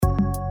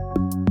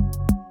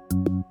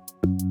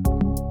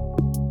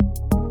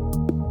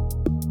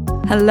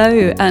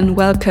Hello and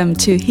welcome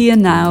to Here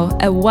Now,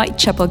 a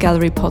Whitechapel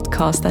Gallery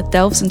podcast that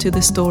delves into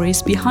the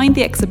stories behind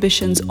the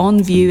exhibitions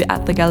on view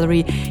at the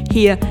gallery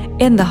here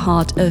in the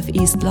heart of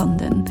East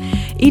London.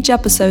 Each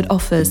episode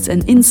offers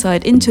an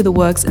insight into the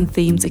works and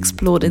themes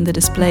explored in the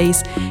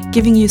displays,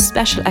 giving you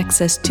special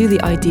access to the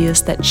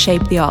ideas that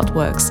shape the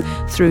artworks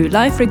through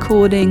live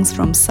recordings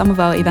from some of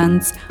our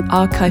events,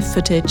 archive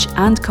footage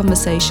and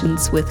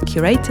conversations with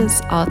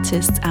curators,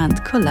 artists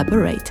and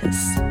collaborators.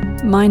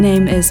 My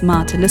name is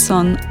Marte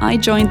Lisson. I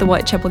joined the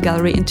Whitechapel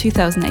Gallery in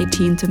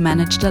 2018 to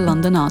manage the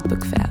London Art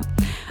Book Fair.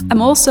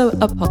 I'm also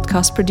a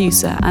podcast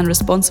producer and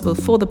responsible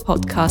for the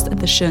podcast at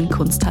the Schön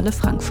Kunsthalle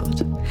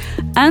Frankfurt.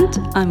 And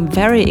I'm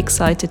very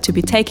excited to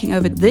be taking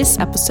over this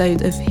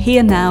episode of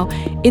Here Now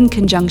in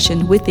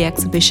conjunction with the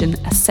exhibition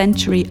A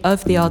Century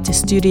of the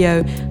Artist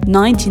Studio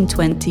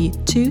 1920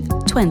 to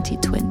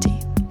 2020.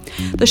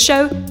 The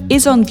show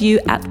is on view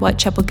at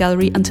Whitechapel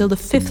Gallery until the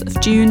 5th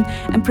of June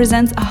and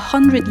presents a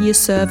 100-year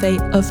survey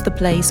of the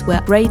place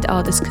where great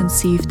art is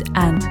conceived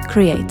and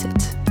created.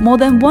 More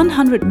than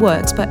 100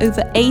 works by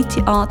over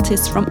 80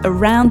 artists from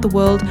around the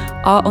world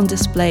are on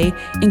display,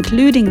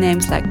 including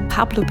names like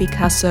Pablo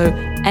Picasso,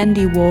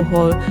 Andy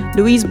Warhol,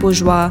 Louise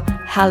Bourgeois,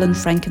 Helen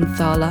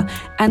Frankenthaler,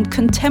 and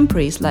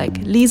contemporaries like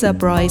Lisa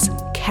Bryce,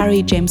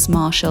 Carrie James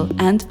Marshall,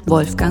 and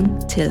Wolfgang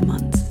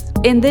Tillmans.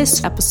 In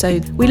this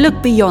episode, we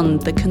look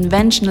beyond the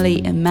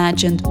conventionally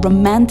imagined,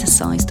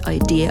 romanticized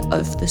idea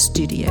of the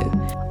studio.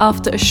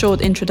 After a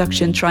short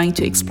introduction trying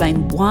to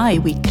explain why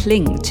we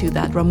cling to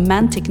that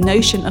romantic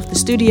notion of the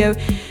studio,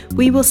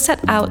 we will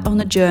set out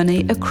on a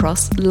journey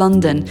across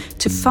London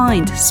to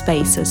find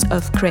spaces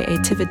of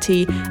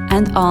creativity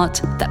and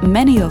art that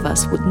many of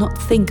us would not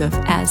think of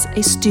as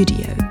a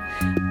studio.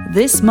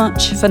 This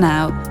much for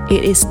now.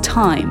 It is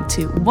time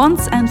to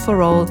once and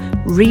for all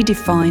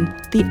redefine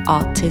the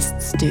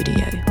artist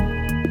studio.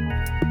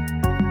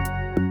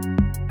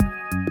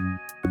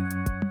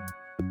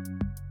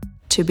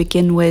 To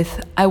begin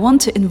with, I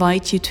want to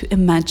invite you to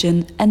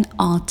imagine an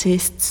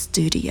artist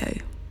studio.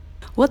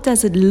 What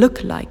does it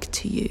look like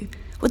to you?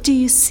 What do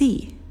you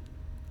see?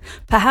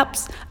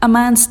 Perhaps a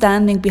man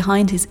standing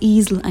behind his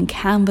easel and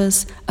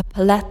canvas, a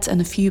palette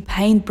and a few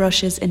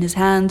paintbrushes in his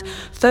hand,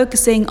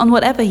 focusing on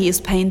whatever he is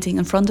painting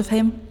in front of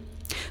him.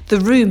 The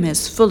room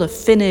is full of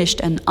finished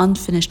and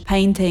unfinished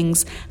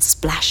paintings,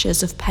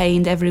 splashes of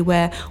paint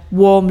everywhere,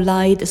 warm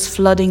light is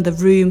flooding the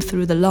room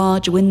through the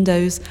large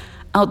windows.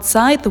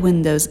 Outside the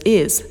windows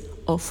is,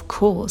 of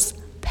course,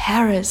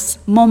 Paris,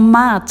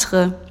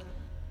 Montmartre.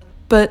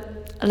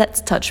 But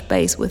let's touch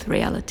base with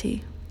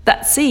reality.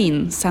 That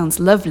scene sounds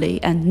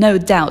lovely, and no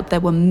doubt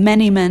there were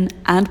many men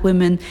and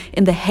women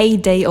in the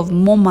heyday of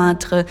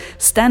Montmartre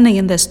standing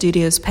in their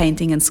studios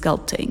painting and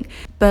sculpting.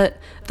 But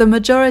the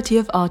majority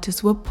of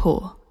artists were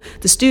poor.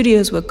 The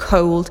studios were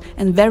cold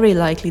and very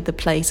likely the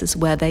places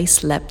where they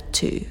slept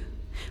too.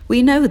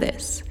 We know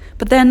this.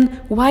 But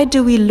then why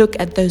do we look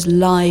at those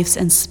lives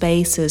and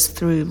spaces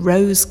through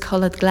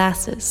rose-colored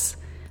glasses?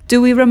 Do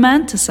we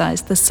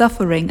romanticize the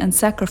suffering and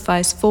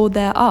sacrifice for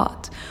their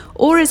art?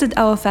 Or is it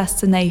our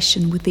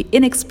fascination with the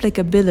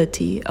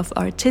inexplicability of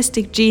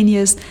artistic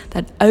genius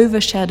that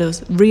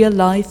overshadows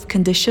real-life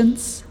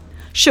conditions?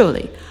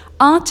 Surely,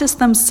 artists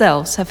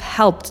themselves have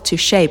helped to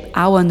shape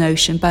our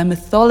notion by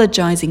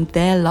mythologizing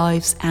their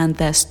lives and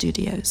their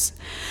studios.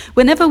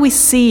 Whenever we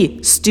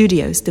see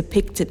studios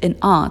depicted in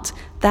art,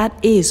 that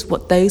is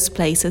what those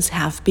places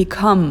have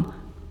become: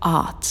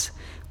 art.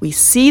 We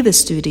see the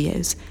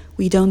studios.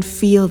 We don't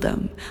feel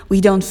them.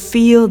 We don't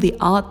feel the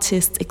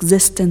artist's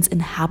existence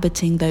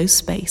inhabiting those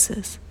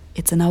spaces.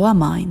 It's in our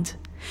mind.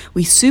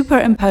 We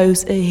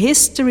superimpose a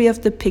history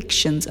of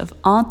depictions of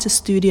artist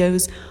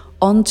studios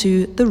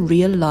onto the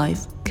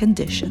real-life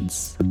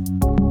conditions.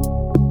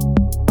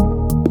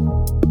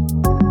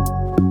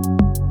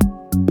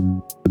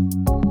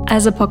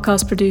 As a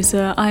podcast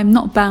producer, I am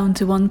not bound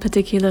to one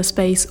particular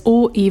space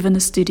or even a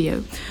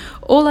studio.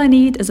 All I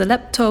need is a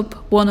laptop,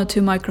 1 or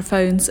 2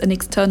 microphones, an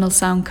external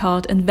sound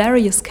card and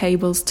various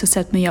cables to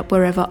set me up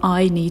wherever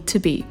I need to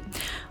be.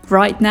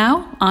 Right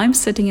now, I'm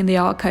sitting in the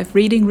archive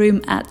reading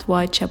room at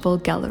Whitechapel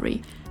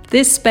Gallery.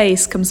 This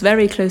space comes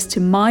very close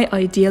to my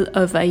ideal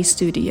of a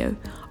studio.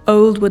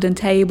 Old wooden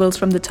tables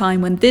from the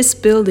time when this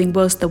building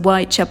was the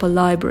Whitechapel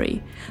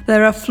Library.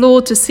 There are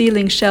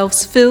floor-to-ceiling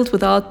shelves filled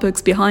with art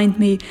books behind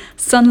me,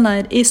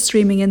 sunlight is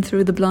streaming in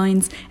through the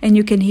blinds, and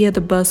you can hear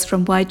the buzz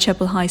from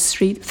Whitechapel High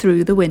Street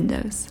through the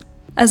windows.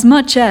 As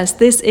much as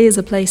this is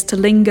a place to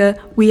linger,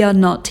 we are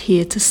not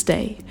here to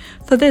stay.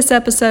 For this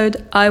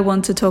episode, I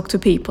want to talk to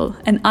people,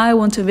 and I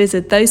want to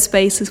visit those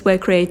spaces where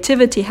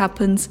creativity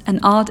happens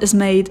and art is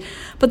made,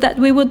 but that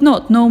we would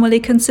not normally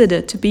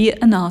consider to be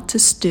an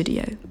artist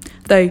studio.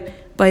 Though,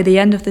 by the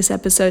end of this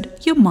episode,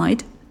 you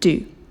might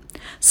do.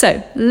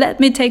 So, let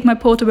me take my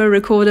portable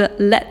recorder,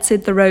 let's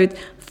hit the road.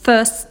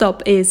 First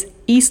stop is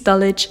East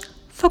Dulwich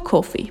for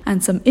coffee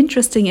and some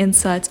interesting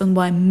insights on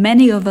why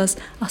many of us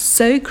are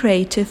so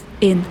creative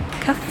in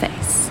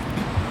cafes.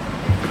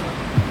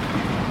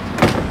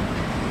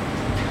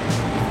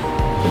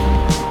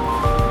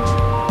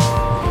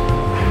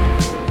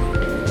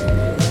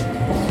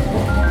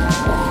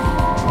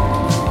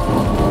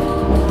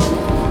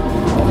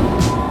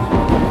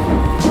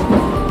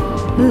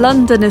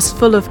 London is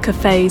full of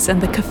cafes and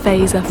the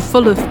cafes are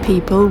full of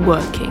people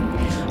working.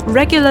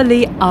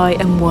 Regularly, I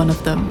am one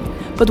of them.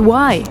 But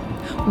why?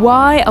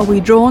 Why are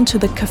we drawn to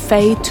the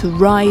cafe to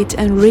write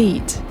and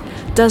read?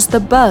 Does the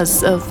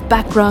buzz of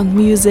background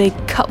music,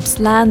 cups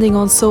landing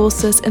on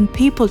saucers and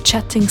people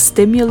chatting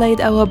stimulate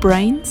our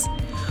brains?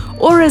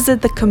 Or is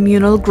it the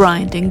communal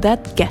grinding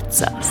that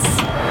gets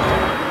us?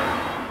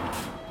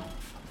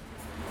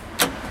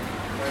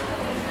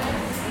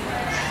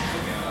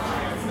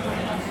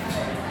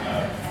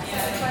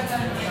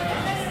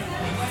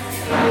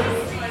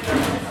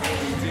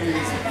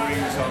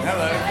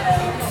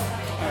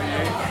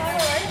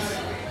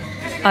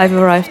 I've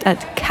arrived at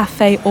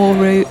Café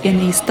Oru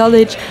in East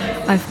Dulwich.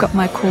 I've got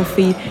my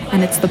coffee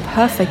and it's the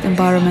perfect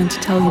environment to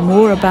tell you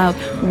more about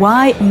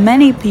why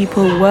many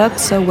people work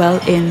so well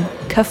in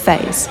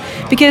cafes.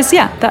 Because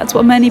that's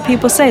what many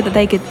people say, that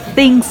they get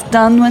things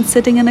done when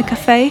sitting in a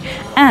cafe,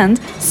 and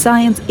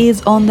science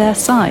is on their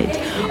side.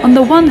 On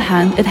the one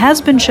hand, it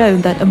has been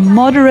shown that a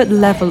moderate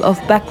level of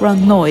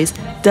background noise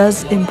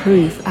does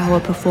improve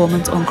our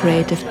performance on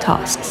creative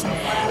tasks.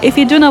 If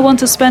you do not want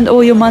to spend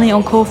all your money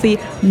on coffee,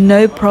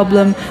 no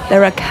problem.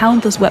 There are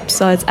countless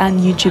websites and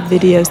YouTube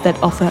videos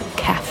that offer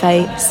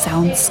cafe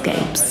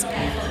soundscapes.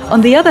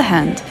 On the other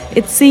hand,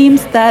 it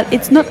seems that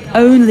it's not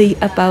only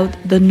about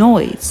the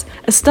noise.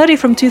 A study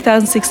from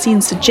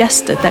 2016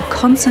 suggested that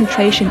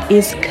concentration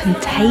is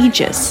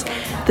contagious.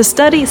 The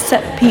study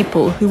set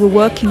people who were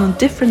working on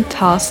different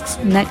tasks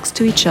next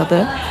to each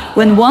other.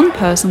 When one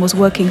person was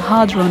working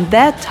harder on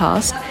their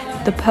task,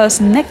 the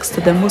person next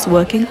to them was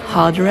working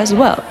harder as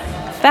well.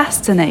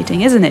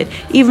 Fascinating, isn't it?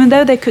 Even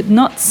though they could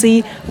not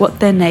see what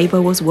their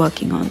neighbor was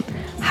working on.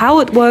 How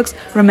it works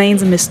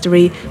remains a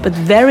mystery, but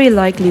very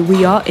likely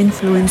we are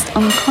influenced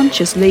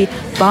unconsciously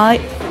by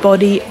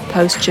body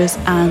postures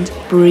and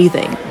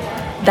breathing.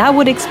 That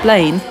would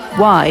explain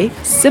why,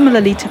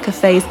 similarly to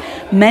cafes,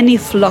 many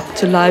flock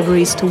to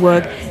libraries to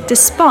work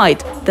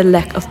despite the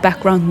lack of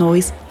background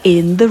noise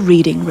in the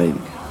reading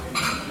room.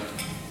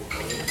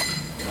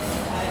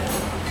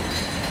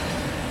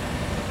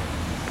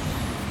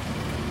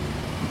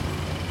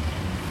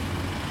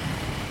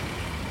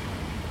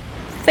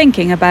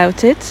 Thinking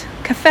about it,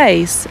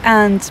 cafes,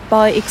 and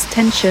by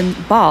extension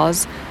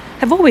bars,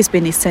 have always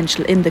been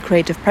essential in the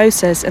creative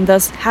process and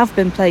thus have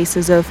been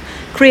places of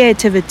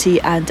creativity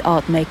and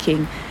art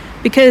making,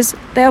 because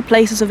they are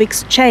places of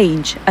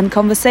exchange and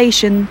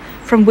conversation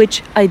from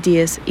which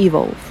ideas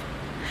evolve.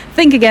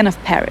 Think again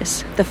of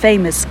Paris, the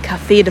famous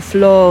Café de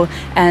Flore,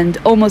 and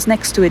almost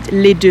next to it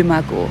Les Deux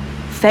Magots,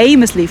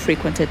 famously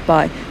frequented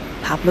by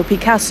Pablo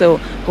Picasso,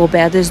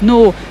 Robert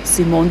Desnos,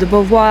 Simone de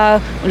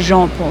Beauvoir,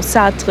 Jean-Paul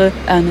Sartre,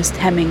 Ernest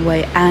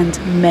Hemingway, and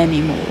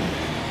many more.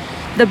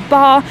 The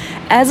bar,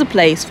 as a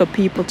place for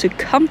people to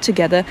come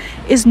together,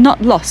 is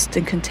not lost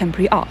in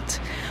contemporary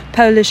art.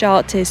 Polish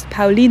artist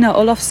Paulina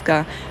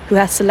Orlowska, who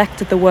has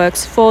selected the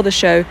works for the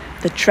show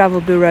The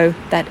Travel Bureau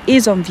that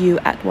is on view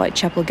at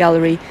Whitechapel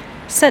Gallery,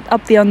 set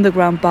up the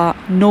underground bar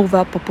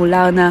Nowa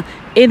Popularna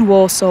in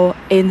Warsaw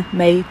in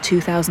May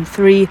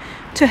 2003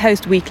 to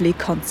host weekly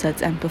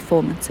concerts and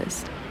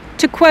performances.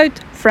 To quote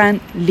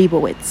Fran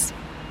Lebowitz,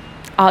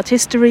 "Art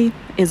history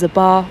is a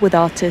bar with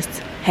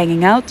artists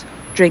hanging out,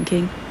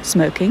 drinking,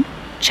 smoking,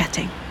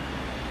 chatting."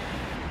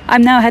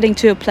 I'm now heading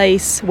to a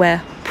place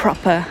where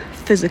proper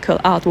physical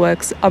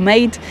artworks are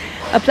made,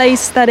 a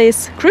place that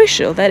is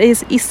crucial, that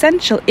is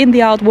essential in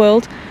the art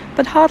world,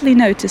 but hardly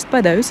noticed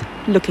by those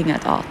looking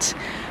at art.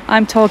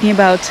 I'm talking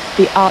about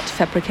the Art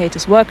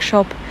Fabricators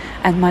Workshop,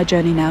 and my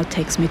journey now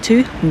takes me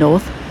to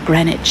North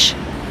Greenwich.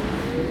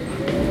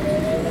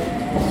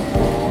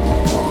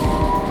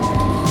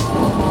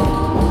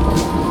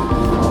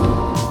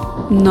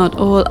 Not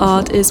all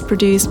art is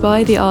produced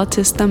by the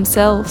artists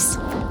themselves.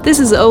 This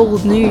is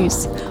old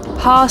news.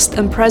 Past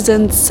and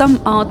present, some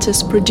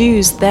artists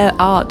produce their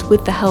art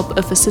with the help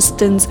of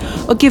assistants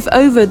or give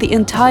over the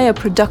entire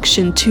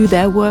production to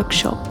their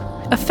workshop.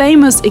 A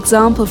famous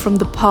example from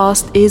the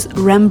past is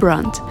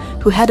Rembrandt,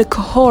 who had a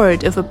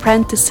cohort of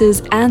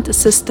apprentices and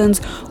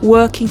assistants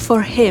working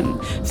for him,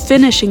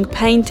 finishing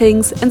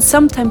paintings and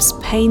sometimes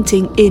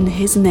painting in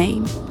his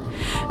name.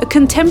 A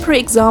contemporary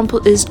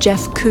example is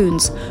Jeff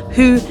Koons,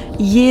 who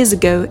years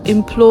ago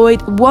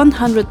employed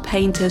 100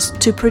 painters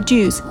to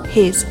produce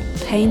his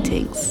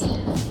paintings.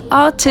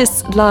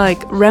 Artists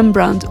like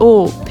Rembrandt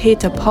or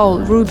Peter Paul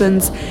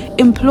Rubens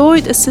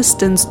employed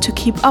assistants to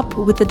keep up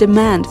with the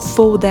demand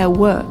for their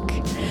work.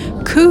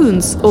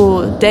 Koons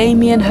or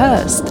Damien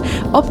Hirst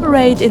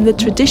operate in the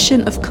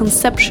tradition of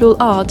conceptual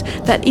art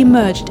that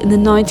emerged in the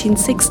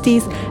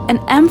 1960s and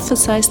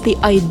emphasized the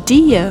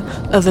idea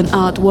of an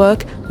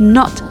artwork,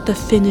 not the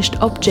finished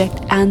object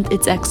and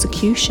its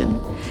execution.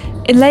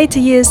 In later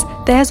years,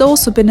 there has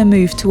also been a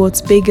move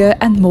towards bigger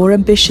and more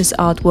ambitious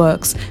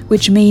artworks,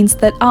 which means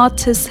that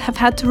artists have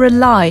had to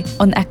rely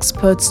on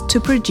experts to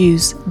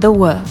produce the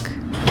work.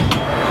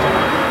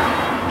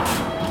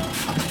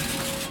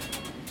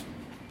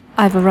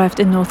 I've arrived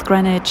in North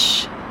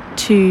Greenwich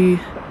to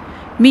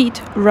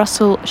Meet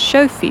Russell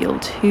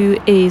Schofield, who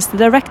is the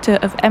director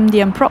of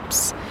MDM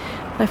Props.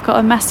 They've got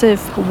a massive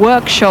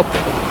workshop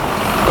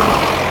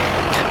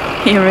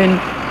here in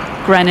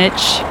Greenwich.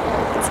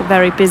 It's a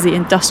very busy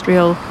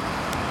industrial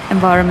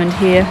environment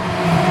here.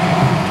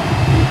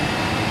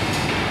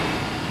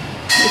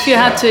 If you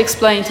had to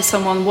explain to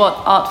someone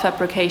what art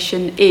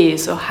fabrication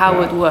is or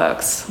how it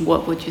works,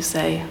 what would you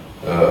say?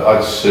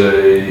 I'd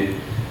say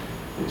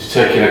it's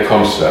taking a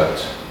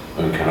concept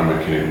and kind of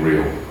making it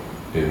real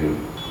in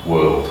the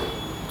world.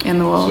 In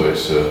the world. So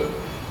it's a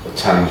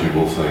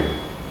tangible thing,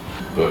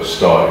 but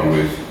starting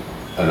with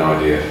an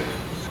idea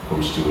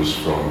comes to us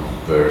from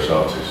various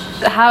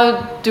artists.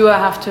 How do I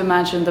have to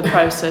imagine the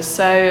process?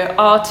 So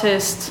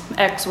artist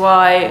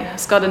XY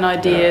has got an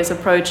idea, is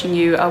approaching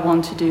you, I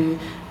want to do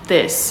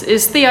this.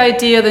 Is the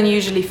idea then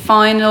usually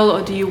final,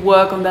 or do you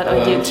work on that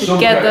idea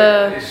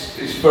together?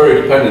 It's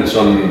very dependent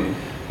on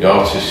the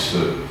artist's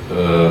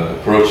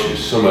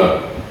approaches.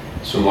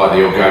 Some like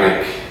the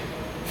organic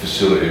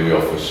facility we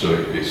offer, so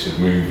it's a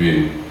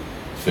moving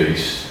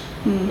feast,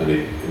 and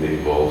it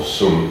involves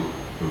some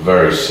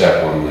very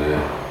set on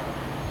their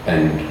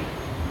end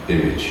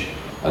image,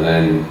 and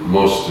then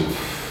most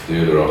of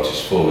the other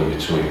artists fall in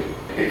between.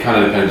 It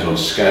kind of depends on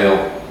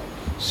scale,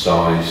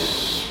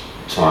 size,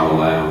 time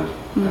allowed,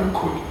 how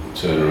quick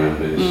the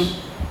turnaround is,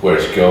 where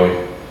it's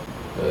going,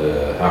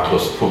 how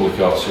close the public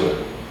are to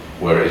it,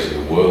 where it is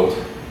in the world.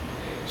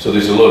 So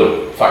there's a lot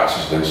of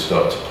factors then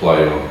start to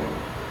play on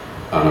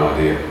an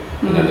idea,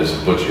 and then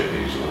there's a budget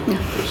usually.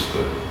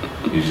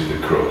 That's usually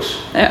the crux.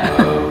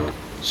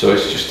 So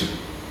it's just an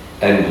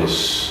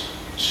endless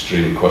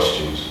stream of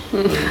questions.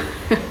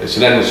 It's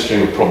an endless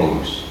stream of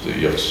problems that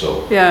you have to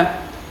solve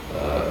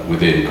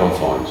within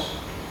confines.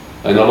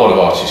 And a lot of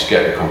artists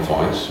get the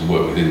confines and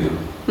work within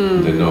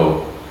them. They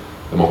know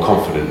they're more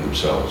confident in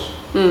themselves,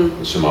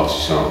 and some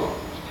artists aren't.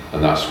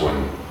 And that's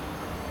when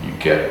you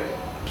get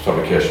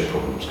fabrication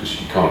problems,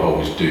 because you can't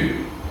always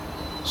do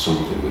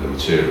something with a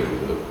material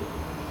that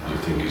you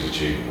think is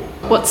achievable.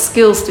 What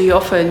skills do you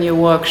offer in your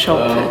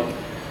workshop?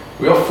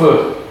 We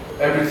offer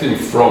everything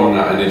from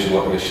that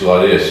initial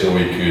idea, so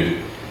we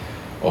could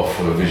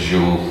offer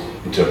visual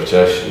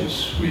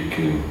interpretations, we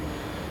can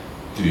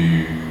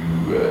do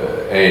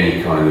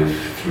any kind of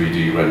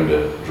 3D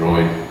render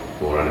drawing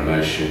or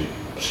animation,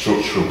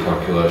 structural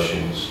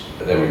calculations,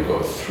 and then we've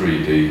got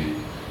 3D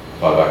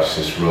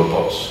 5-axis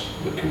robots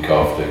that can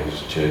carve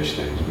things, change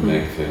things,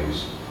 make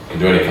things. We can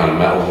do any kind of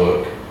metal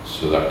work,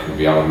 so that could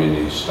be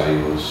aluminium,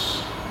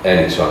 stainless,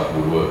 any type of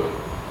woodwork,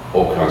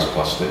 all kinds of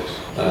plastics,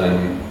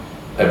 and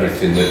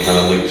everything that kind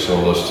of links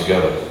all those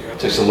together. It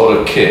takes a lot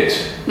of kit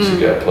to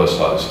get a place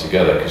like this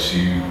together, because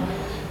you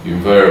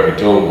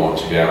invariably don't want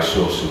to be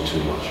outsourcing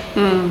too much.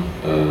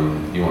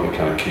 You want to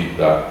kind of keep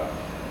that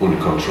under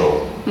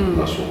control. And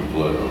that's what we've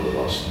learned over the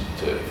last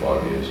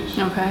 35 years.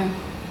 Okay.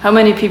 How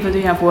many people do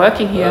you have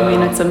working here? I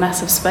mean, it's a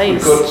massive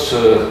space.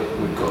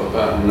 We've got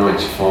about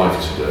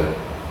 95 today.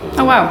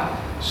 Oh wow.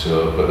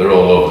 So, but they're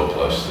all over the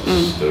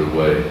place. They're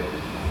away.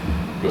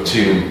 We've got a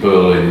team in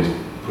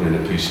Berlin putting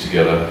a piece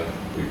together.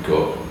 We've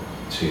got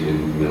a team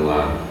in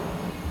Milan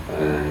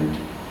and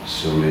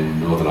some in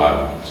Northern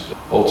Ireland.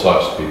 All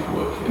types of people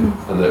working.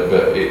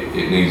 But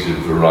it needs a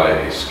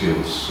variety of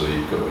skills, so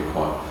you've got to be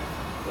quite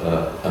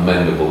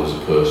amendable as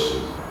a person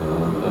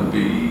and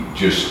be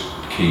just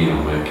keen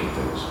on making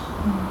things.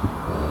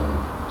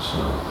 So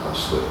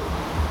that's the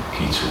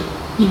key to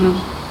it.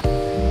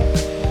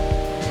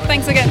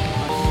 Thanks again.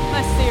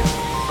 Nice to see you.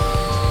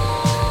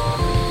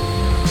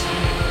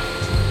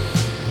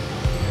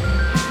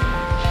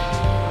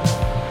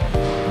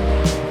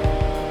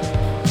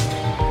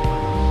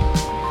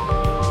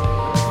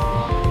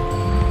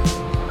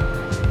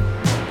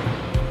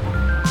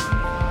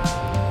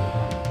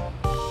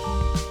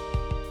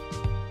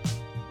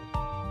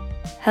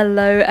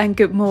 Hello and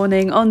good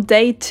morning on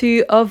day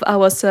 2 of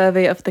our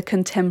survey of the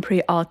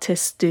Contemporary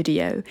Artist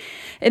Studio.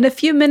 In a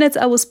few minutes,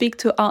 I will speak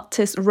to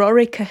artists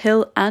Rory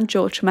Cahill and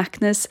George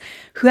Magnus,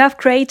 who have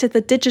created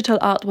the digital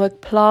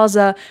artwork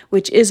Plaza,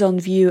 which is on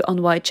view on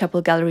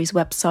Whitechapel Gallery's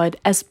website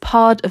as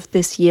part of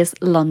this year's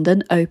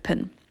London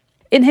Open.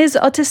 In his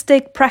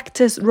artistic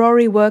practice,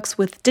 Rory works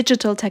with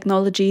digital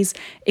technologies,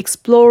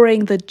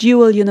 exploring the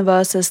dual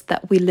universes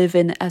that we live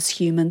in as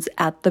humans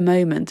at the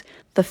moment,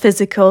 the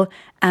physical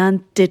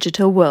and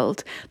digital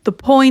world, the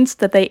points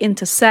that they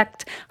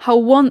intersect, how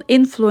one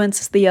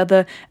influences the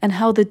other, and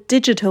how the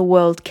digital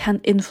world can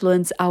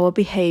influence our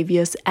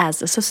behaviors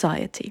as a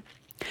society.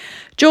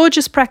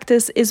 George's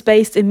practice is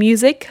based in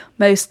music,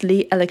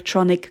 mostly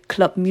electronic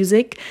club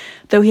music,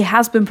 though he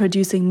has been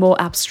producing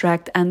more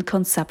abstract and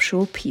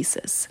conceptual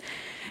pieces.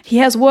 He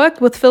has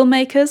worked with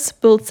filmmakers,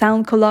 built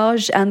sound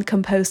collage and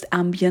composed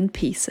ambient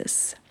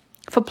pieces.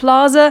 For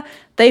Plaza,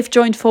 they've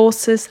joined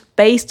forces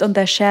based on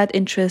their shared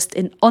interest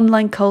in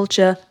online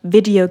culture,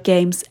 video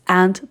games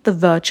and the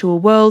virtual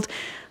world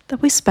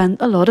that we spend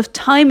a lot of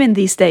time in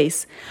these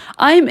days.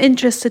 I'm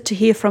interested to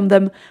hear from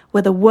them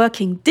whether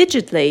working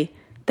digitally,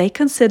 they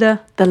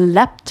consider the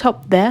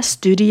laptop their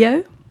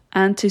studio,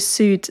 and to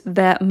suit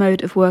their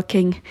mode of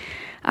working,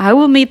 I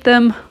will meet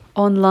them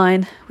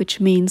online, which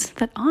means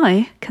that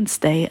I can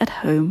stay at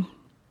home.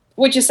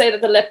 Would you say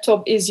that the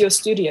laptop is your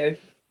studio?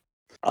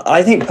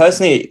 I think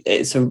personally,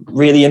 it's a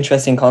really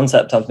interesting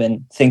concept. I've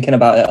been thinking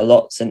about it a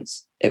lot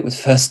since it was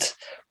first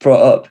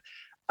brought up.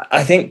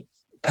 I think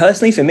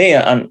personally for me,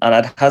 and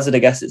I'd hazard a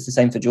guess it's the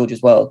same for George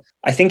as well,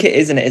 I think it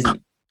is and it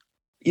isn't.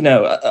 You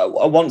know,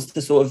 once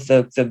the sort of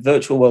the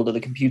virtual world or the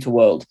computer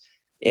world,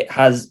 it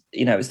has,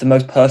 you know, it's the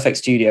most perfect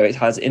studio. It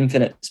has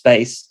infinite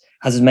space,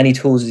 has as many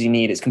tools as you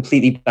need. It's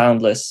completely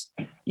boundless.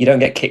 You don't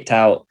get kicked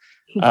out.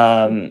 You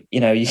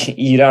know,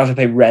 you don't have to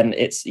pay rent.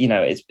 It's, you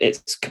know,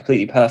 it's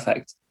completely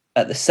perfect.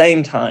 At the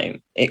same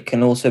time, it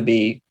can also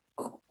be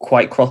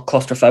quite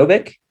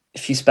claustrophobic.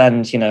 If you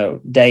spend, you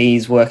know,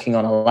 days working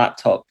on a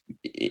laptop,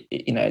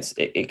 you know,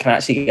 it can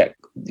actually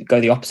go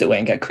the opposite way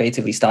and get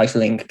creatively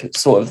stifling,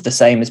 sort of the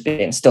same as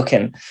being stuck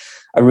in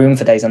a room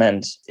for days on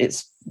end.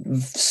 It's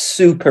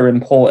super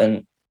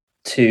important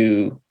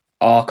to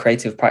our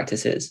creative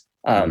practices.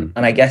 And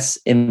I guess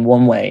in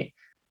one way,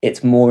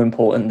 it's more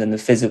important than the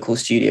physical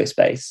studio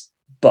space,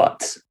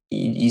 but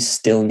you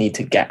still need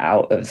to get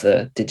out of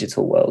the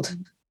digital world.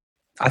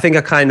 I think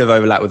I kind of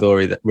overlap with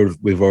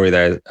Rory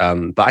there,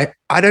 but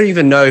I don't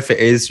even know if it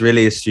is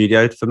really a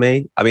studio for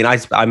me. I mean,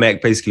 I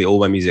make basically all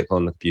my music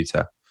on the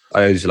computer.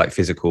 I use like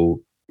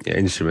physical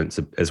instruments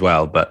as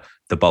well, but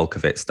the bulk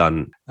of it's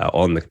done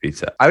on the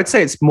computer. I would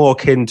say it's more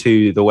akin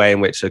to the way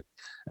in which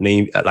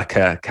like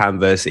a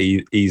canvas,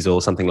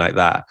 easel, something like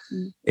that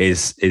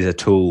is a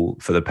tool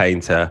for the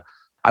painter.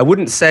 I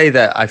wouldn't say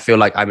that I feel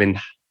like I'm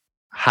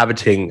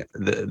inhabiting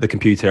the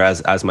computer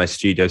as my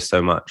studio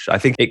so much. I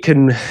think it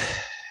can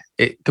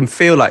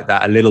feel like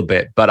that a little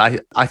bit, but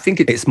I think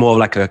it's more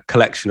like a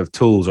collection of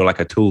tools or like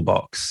a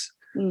toolbox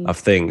of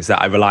things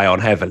that I rely on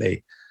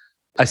heavily.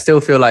 I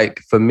still feel like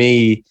for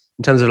me,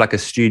 in terms of like a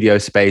studio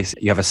space,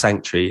 you have a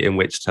sanctuary in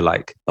which to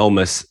like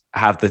almost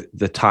have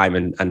the time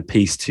and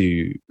peace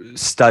to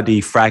study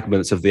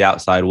fragments of the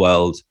outside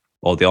world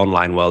or the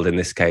online world in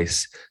this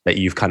case that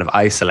you've kind of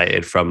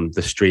isolated from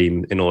the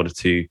stream in order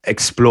to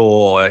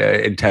explore,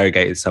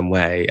 interrogate in some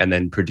way, and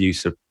then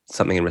produce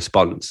something in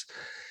response.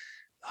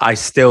 I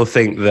still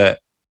think that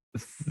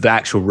the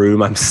actual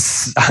room I'm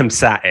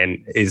sat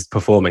in is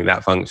performing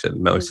that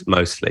function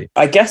mostly.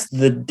 I guess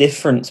the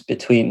difference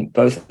between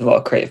both of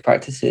our creative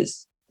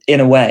practices, in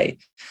a way,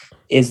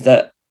 is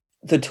that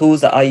the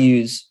tools that I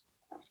use,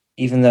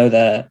 even though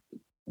they're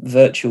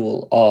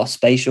virtual, are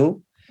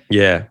spatial.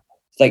 Yeah.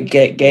 Like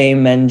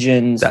game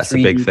engines, that's 3D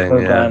a big thing.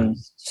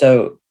 programs. Yeah.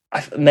 So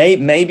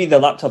maybe the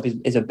laptop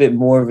is a bit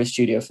more of a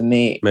studio for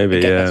me. Maybe,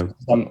 yeah.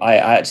 I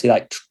actually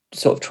like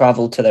sort of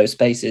travel to those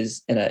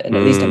spaces in at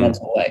least a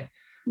mental way.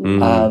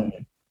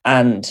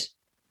 And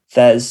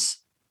there's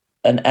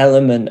an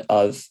element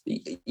of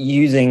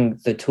using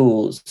the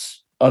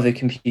tools of a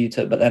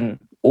computer, but then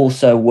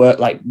also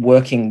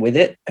working with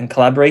it and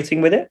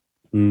collaborating with it.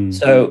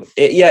 So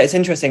it's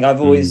interesting.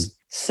 I've always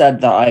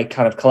said that I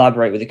kind of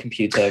collaborate with a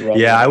computer.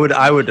 I would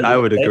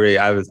agree.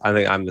 I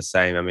think I'm the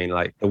same. I mean,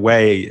 like the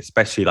way,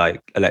 especially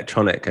like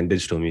electronic and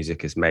digital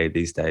music is made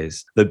these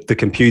days, the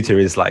computer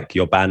is like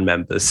your band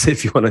members,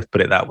 if you want to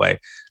put it that way.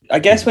 I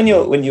guess when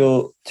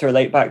you're to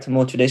relate back to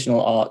more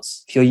traditional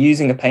arts, if you're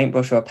using a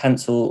paintbrush or a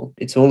pencil,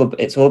 it's all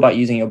about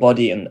using your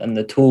body, and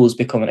the tools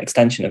become an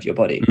extension of your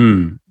body.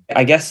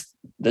 I guess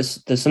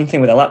there's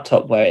something with a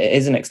laptop where it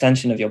is an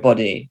extension of your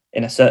body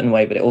in a certain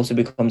way, but it also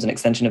becomes an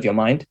extension of your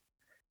mind,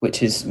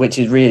 which is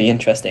really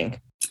interesting.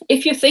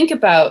 If you think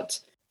about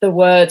the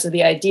words or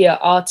the idea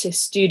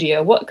artist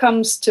studio, what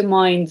comes to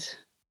mind?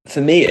 For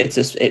me, it's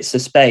a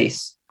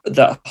space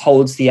that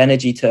holds the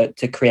energy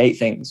to create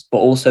things, but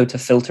also to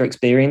filter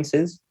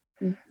experiences.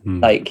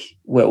 Like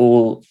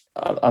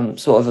I'm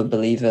sort of a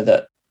believer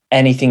that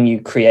anything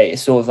you create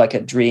is sort of like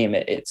a dream.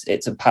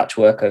 It's a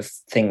patchwork of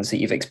things that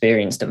you've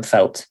experienced and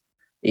felt,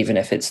 even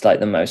if it's like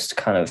the most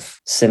kind of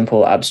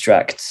simple,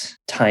 abstract,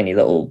 tiny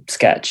little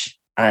sketch.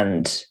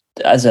 And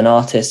as an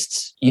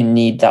artist, you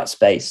need that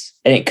space.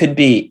 And it can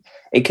be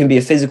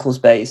a physical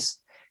space,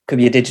 could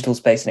be a digital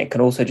space, and it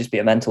can also just be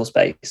a mental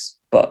space.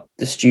 But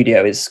the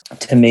studio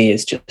to me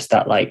is just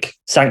that like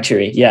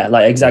sanctuary. Yeah,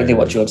 like exactly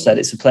what George said.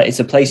 It's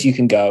a place you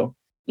can go.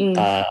 You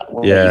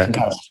can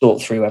kind of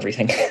sort through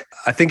everything.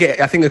 I think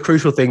the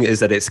crucial thing is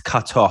that it's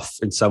cut off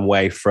in some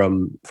way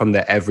from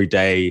the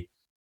everyday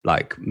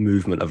like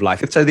movement of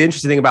life. So the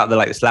interesting thing about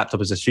this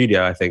laptop as a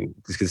studio, I think,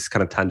 because it's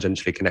kind of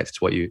tangentially connected to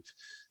what you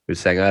were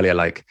saying earlier,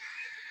 like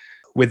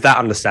with that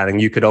understanding,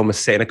 you could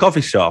almost sit in a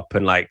coffee shop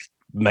and like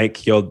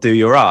do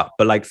your art.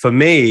 But like for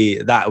me,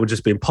 that would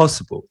just be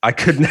impossible. I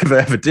could never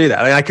ever do that.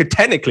 I mean, I could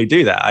technically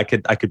do that. I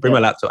could bring my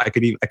laptop. I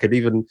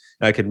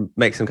could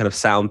make some kind of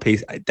sound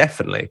piece,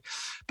 definitely.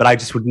 But I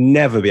just would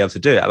never be able to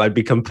do it. I'd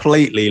be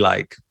completely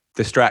like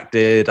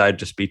distracted. I'd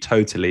just be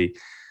it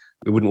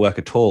wouldn't work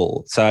at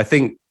all. So I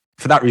think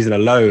for that reason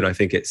alone, I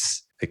think it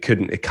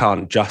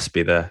can't just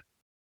be the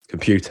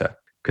computer,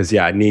 because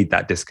I need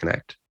that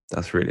disconnect.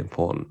 That's really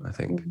important, I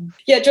think.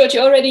 Yeah, George, you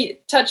already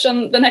touched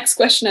on the next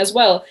question as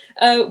well.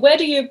 Where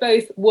do you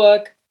both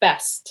work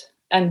best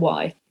and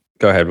why?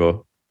 Go ahead,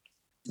 Rob.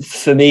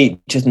 For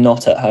me, just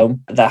not at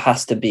home. There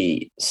has to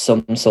be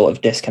some sort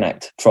of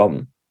disconnect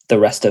from the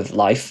rest of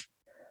life.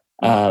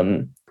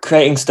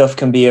 Creating stuff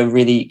can be a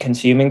really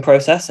consuming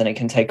process and it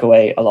can take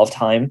away a lot of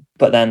time.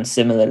 But then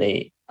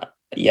similarly,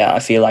 I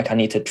feel like I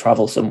need to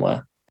travel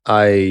somewhere.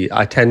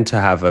 I tend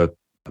to have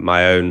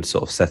my own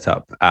sort of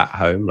setup at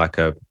home, like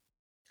a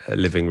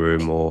living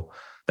room, or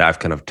that I've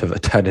kind of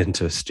turned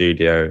into a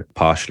studio,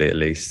 partially at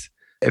least.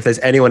 If there's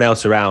anyone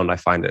else around, I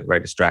find it very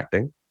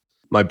distracting.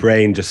 My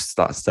brain just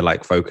starts to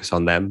like focus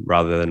on them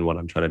rather than what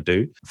I'm trying to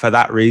do. For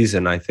that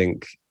reason, I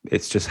think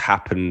it's just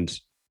happened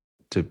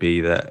to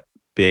be that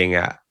being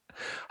at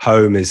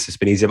home has just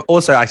been easier.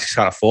 Also, I just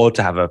can't afford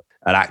to have an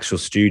actual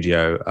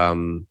studio.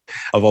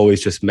 I've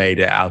always just made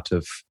it out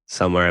of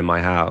somewhere in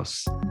my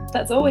house.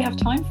 That's all we have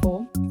time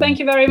for. Thank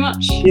you very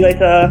much. See you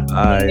later.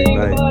 Bye.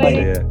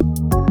 Bye.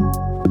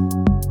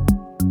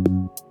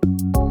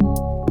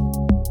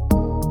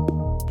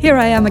 Here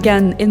I am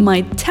again in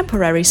my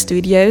temporary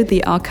studio,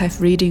 the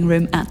Archive Reading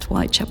Room at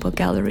Whitechapel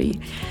Gallery.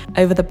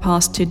 Over the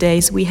past 2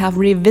 days, we have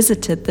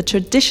revisited the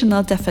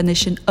traditional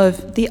definition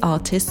of the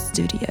artist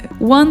studio.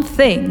 One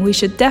thing we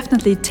should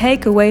definitely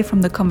take away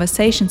from the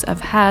conversations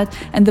I've had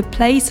and the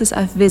places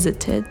I've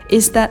visited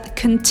is that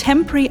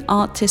contemporary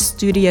artist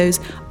studios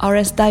are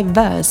as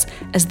diverse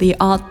as the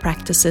art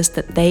practices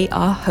that they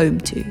are home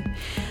to.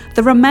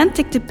 The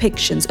romantic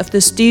depictions of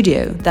the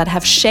studio that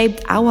have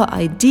shaped our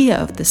idea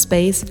of the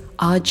space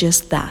are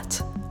just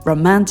that,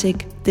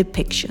 romantic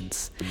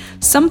depictions.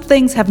 Some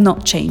things have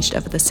not changed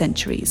over the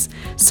centuries,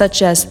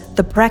 such as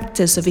the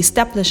practice of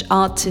established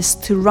artists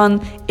to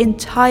run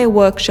entire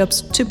workshops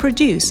to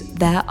produce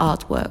their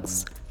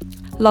artworks.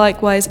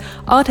 Likewise,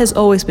 art has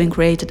always been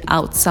created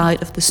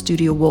outside of the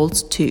studio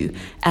walls too,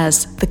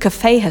 as the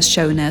cafe has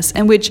shown us,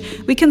 and which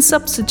we can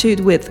substitute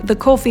with the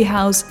coffee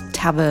house,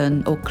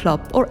 tavern or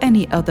club or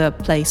any other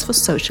place for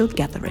social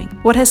gathering.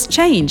 What has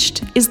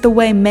changed is the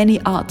way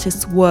many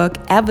artists work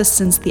ever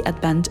since the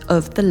advent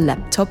of the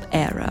laptop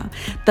era.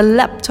 The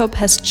laptop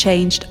has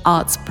changed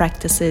arts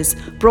practices,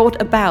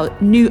 brought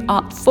about new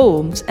art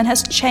forms, and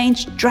has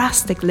changed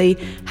drastically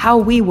how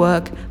we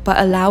work by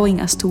allowing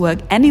us to work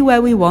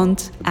anywhere we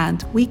want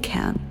and we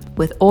can,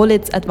 with all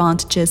its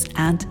advantages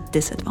and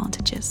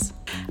disadvantages.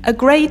 A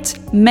great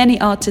many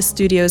artist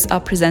studios are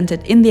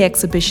presented in the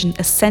exhibition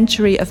A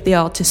Century of the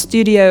Artist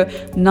Studio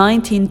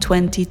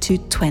 1920 to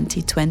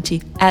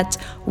 2020 at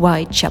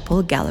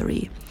Whitechapel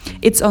Gallery.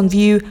 It's on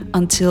view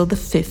until the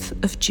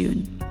 5th of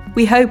June.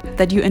 We hope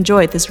that you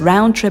enjoyed this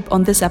round trip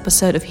on this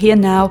episode of Here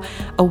Now,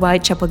 a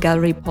Whitechapel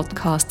Gallery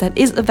podcast that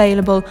is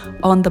available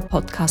on the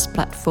podcast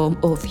platform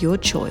of your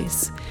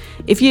choice.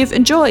 If you've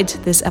enjoyed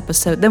this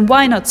episode, then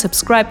why not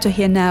subscribe to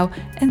Here Now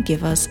and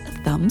give us a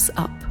thumbs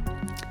up.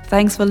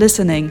 Thanks for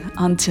listening.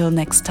 Until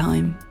next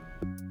time.